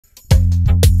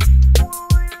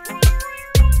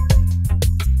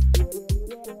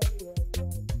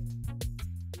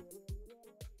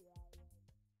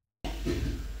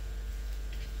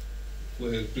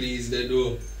please, they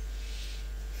do.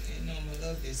 You know, I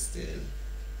love you still.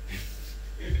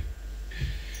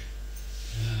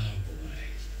 Oh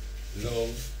boy.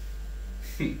 Love.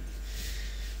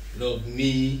 Love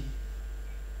me.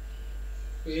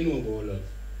 What you know about love?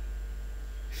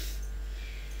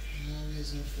 I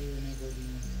always know for when I go to the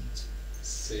moment.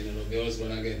 So you love your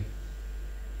husband again?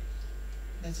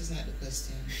 That is not the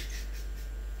question.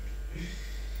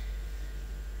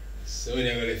 So when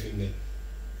you gonna leave him then?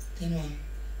 Then what?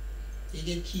 You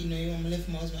get key now, you want me to leave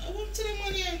my husband. I want to the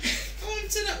money. I want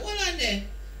to that. Hold on there.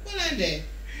 Hold on there.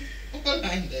 Hold on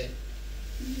there.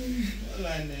 Hold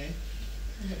on there.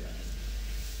 Hold on.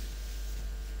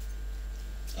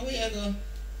 Oh, where you go? I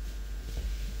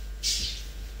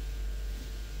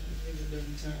really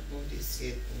don't talk about this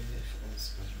yet, boy.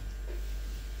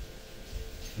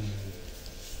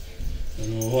 I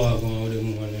don't know what I'm going with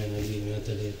them one and I give me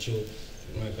to the truth.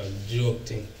 Like a joke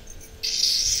thing.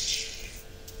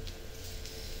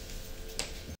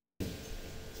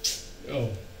 Yo,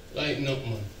 lighten up,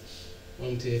 man.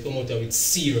 I'm to come out with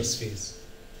serious face.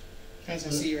 That's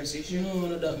a serious issue? No,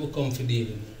 no, that will come for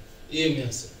dealing. Man. Hear me, I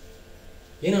say.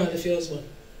 You know how it feels, man?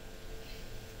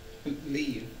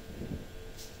 Leave.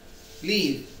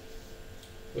 Leave.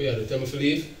 Oh yeah, tell me to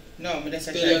leave? No, but that's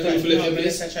a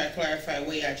try to clarify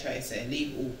what you try to say.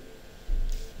 Leave who?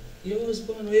 Your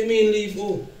husband, what do you mean leave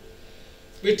who?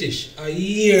 British,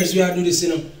 years we are do this, you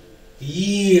know.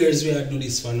 Years we are do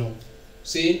this for now.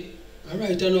 See?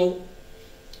 Alright now.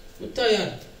 I'm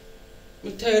tired.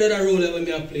 I'm tired of that role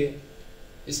that I play.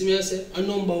 You see me I say? A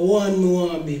number one me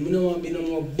want to be. I don't want to be no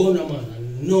more bunner man. A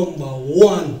number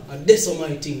one. And that's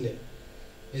my thing there.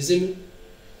 You see me?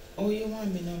 Oh, you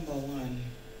want to be number one.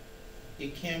 You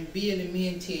can barely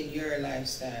maintain your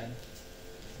lifestyle.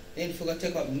 Then you forgot to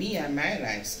take up me and my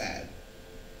lifestyle.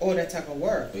 All that type of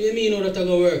work. What do you mean all that type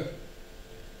of work?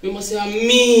 You must say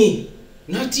me,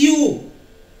 not you.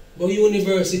 But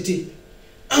university.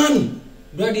 And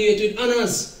graduate with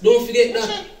honors. Don't forget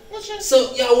that. What's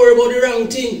So you worry about the wrong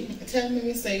thing. Tell me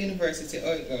Mr. University,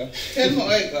 how it go. Tell me how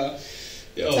it go.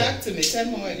 Yo. Talk to me, tell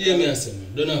me how it go. Yeah, me I say,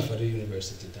 man. Don't have for the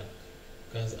university talk.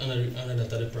 Because another that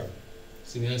the problem.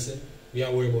 See me I say? We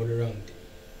are worried about the wrong thing.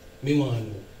 Me want to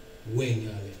know when you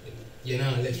are left them. You're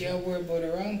not left. You're worried about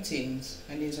the wrong things,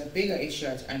 and there's a bigger issue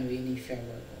at hand we need to worry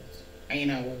about. And you're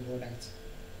not worried about that.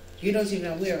 You're not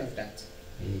even aware of that.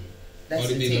 That's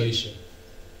the bigger issue?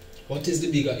 What is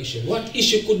the bigger issue? What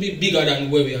issue could be bigger than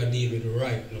where we are dealing with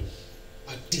right now?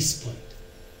 At this point.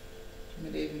 I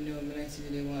don't even know. I don't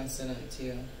really want to say that to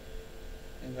you.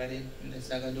 Everybody, let's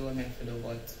not do what I for the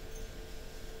but.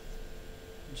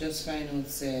 Just find out,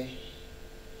 say.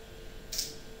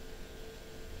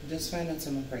 Just find out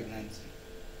I'm pregnant.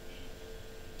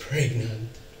 Pregnant?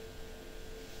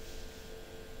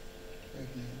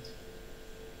 Pregnant.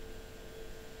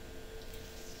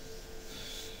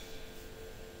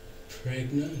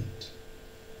 Pregnant?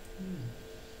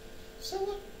 So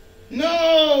what?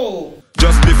 No!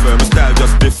 Just different, my style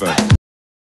just different.